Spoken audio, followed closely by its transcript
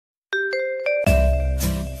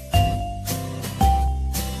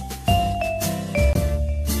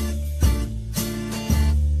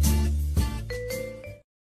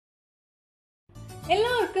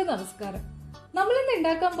എല്ലാവർക്കും നമസ്കാരം. നമ്മൾ ഇന്ന്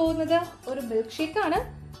ഉണ്ടാക്കാൻ പോകുന്നത് ഒരു മിൽക്ക് ഷേക്ക് ആണ്.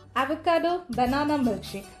 Avocado banana milk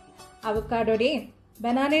shake. അവക്കാഡോയുടെയും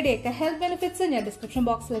ബനാനയുടെയും ഒക്കെ ഹെൽത്ത് ബെനിഫിറ്റ്സ് ഞാൻ ഡിസ്ക്രിപ്ഷൻ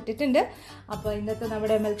ബോക്സിൽ ഇട്ടിട്ടുണ്ട്. അപ്പോൾ ഇന്നത്തെ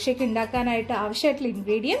നമ്മുടെ മിൽക്ക് ഷേക്ക് ഉണ്ടാക്കാനായിട്ട് ആവശ്യമായിട്ടുള്ള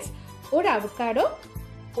ഇൻഗ്രീഡിയൻസ്: ഒരു അവക്കാഡോ,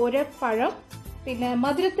 ഒരു പഴം, പിന്നെ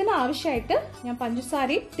മധുരത്തിന് ആവശ്യമായിട്ട് ഞാൻ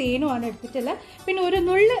പഞ്ചസാരയും തേനുമാണ് എടുത്തിട്ടുള്ളത്, പിന്നെ ഒരു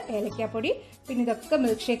നുള്ള് ഏലക്കാപ്പൊടി, പിന്നെ ഇതൊക്കെ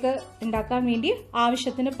മിൽക്ക് ഷേക്ക് ഉണ്ടാക്കാൻ വേണ്ടി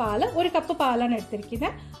ആവശ്യത്തിന് പാല്, ഒരു കപ്പ് പാലാണ്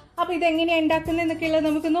എടുത്തിരിക്കുന്നത്. അപ്പോൾ ഇതെങ്ങനെയാണ് ഉണ്ടാക്കുന്നതെന്നൊക്കെയുള്ളത്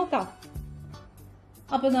നമുക്ക് നോക്കാം.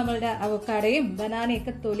 അപ്പോൾ നമ്മളുടെ അവക്കാഡോയും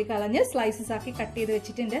ബനാനയൊക്കെ തൊലി കളഞ്ഞ് സ്ലൈസസ് ആക്കി കട്ട് ചെയ്ത്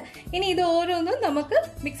വെച്ചിട്ടുണ്ട്. ഇനി ഇത് ഓരോന്നും നമുക്ക്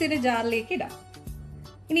മിക്സിയുടെ ജാറിലേക്ക് ഇടാം.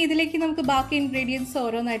 ഇനി ഇതിലേക്ക് നമുക്ക് ബാക്കി ഇൻഗ്രീഡിയൻസ്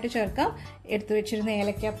ഓരോന്നായിട്ട് ചേർക്കാം. എടുത്തു വെച്ചിരുന്ന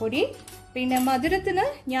ഏലക്കാപ്പൊടി, പിന്നെ മധുരത്തിന്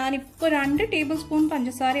ഞാനിപ്പോൾ 2 ടേബിൾ സ്പൂൺ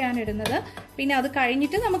പഞ്ചസാരയാണ് ഇടുന്നത്. പിന്നെ അത്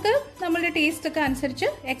കഴിഞ്ഞിട്ട് നമുക്ക് നമ്മളുടെ ടേസ്റ്റ് ഒക്കെ അനുസരിച്ച്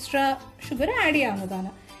എക്സ്ട്രാ ഷുഗർ ആഡ്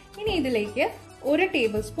ചെയ്യാവുന്നതാണ്. ഇനി ഇതിലേക്ക് 1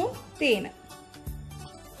 ടേബിൾ സ്പൂൺ തേന്.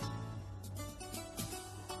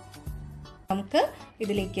 നമുക്ക്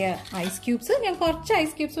ഇതിലേക്ക് ഐസ് ക്യൂബ്സ്, ഞാൻ കുറച്ച്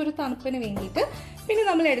ഐസ് ക്യൂബ്സ് ഒരു തണുപ്പിന് വേണ്ടിയിട്ട്, പിന്നെ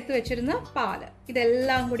നമ്മൾ എടുത്തു വെച്ചിരുന്ന പാല്,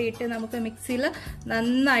 ഇതെല്ലാം കൂടി ഇട്ട് നമുക്ക് മിക്സിയിൽ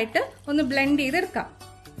നന്നായിട്ട് ഒന്ന് ബ്ലെൻഡ് ചെയ്തെടുക്കാം.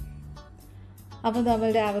 അപ്പോൾ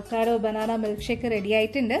നമ്മളുടെ avocado banana milk shake ready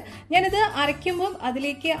ആയിട്ടുണ്ട്. ഞാനിത് അരയ്ക്കുമ്പോൾ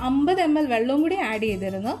അതിലേക്ക് 50 ml വെള്ളവും കൂടി ആഡ്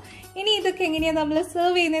ചെയ്തിരുന്നു. ഇനി ഇതൊക്കെ എങ്ങനെയാണ് നമ്മൾ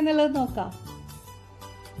സെർവ് ചെയ്യുന്നതെന്നുള്ളത് നോക്കാം.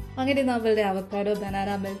 അങ്ങനെ നമ്മളുടെ avocado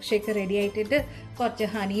banana milk shake ready ആയിട്ടിട്ട് കുറച്ച്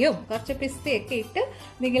ഹണിയും കുറച്ച് പിസ്തയൊക്കെ ഇട്ട്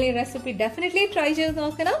നിങ്ങൾ ഈ റെസിപ്പി ഡെഫിനറ്റ്ലി ട്രൈ ചെയ്ത്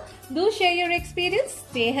നോക്കണം. Do share your experience.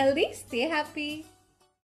 Stay healthy, stay happy.